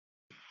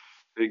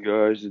Hey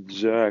guys, it's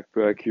Zach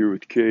back here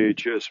with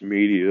KHS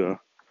Media.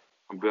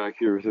 I'm back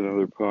here with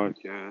another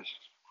podcast.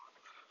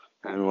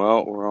 And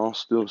well, we're all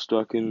still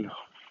stuck in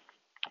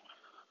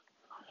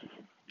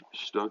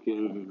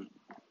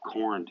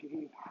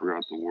quarantine.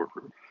 Forgot the word.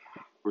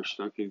 We're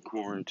stuck in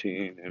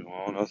quarantine and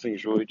well,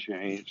 nothing's really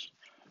changed.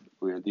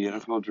 We had the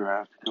NFL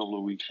draft a couple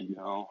of weeks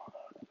ago.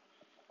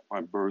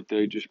 My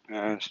birthday just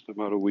passed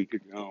about a week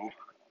ago.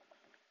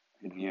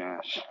 And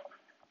yes,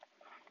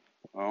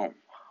 well,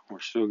 we're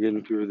still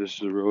getting through. This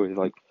is really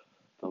like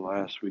the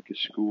last week of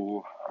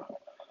school.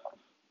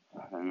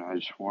 And I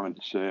just wanted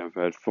to say I've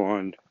had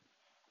fun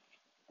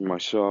in my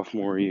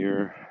sophomore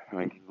year.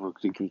 I can look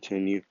to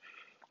continue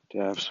to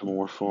have some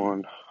more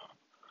fun.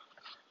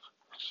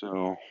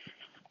 So,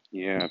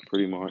 yeah,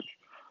 pretty much.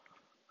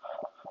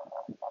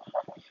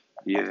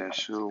 Yeah,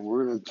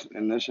 so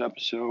in this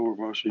episode,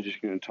 we're mostly just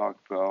gonna talk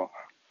about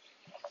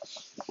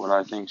what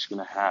I think is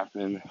gonna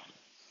happen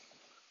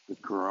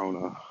with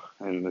Corona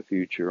in the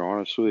future.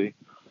 Honestly,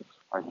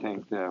 I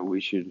think that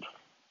we should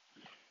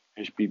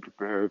just be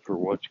prepared for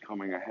what's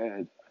coming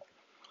ahead.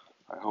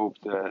 I hope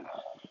that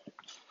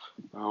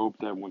I hope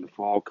that when the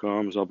fall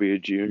comes, I'll be a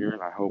junior,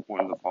 and I hope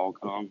when the fall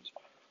comes,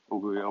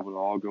 we'll be able to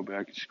all go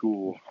back to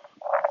school.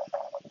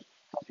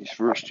 These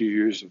first 2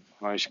 years of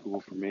high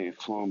school for me have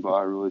flown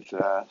by really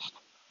fast.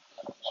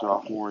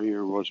 Sophomore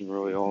year wasn't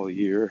really all a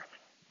year,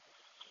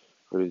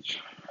 but it's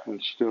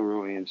still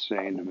really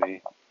insane to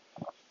me.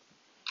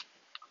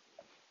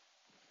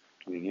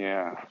 And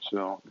yeah,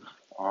 so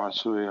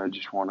honestly, I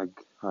just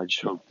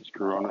hope this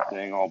Corona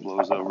thing all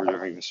blows over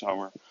during the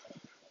summer.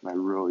 And I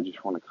really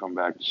just want to come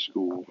back to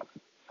school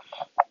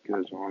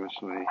because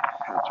honestly,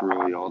 that's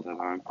really all that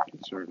I'm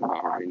concerned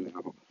about right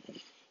now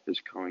is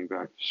coming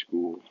back to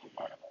school.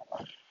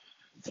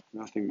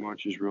 Nothing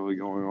much is really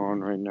going on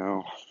right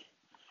now.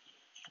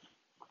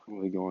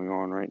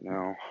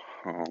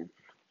 Um,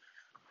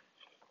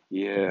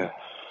 yeah,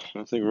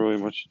 nothing really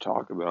much to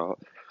talk about.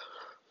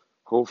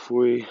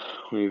 Hopefully,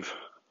 we've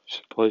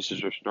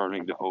places are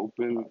starting to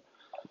open.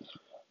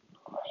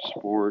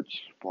 Sports,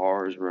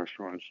 bars,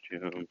 restaurants,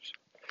 gyms,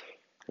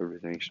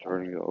 everything's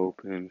starting to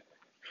open.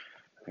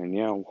 And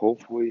yeah,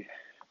 hopefully,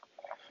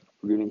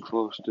 we're getting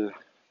close to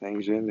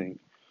things ending.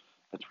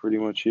 That's pretty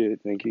much it.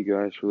 Thank you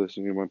guys for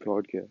listening to my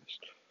podcast.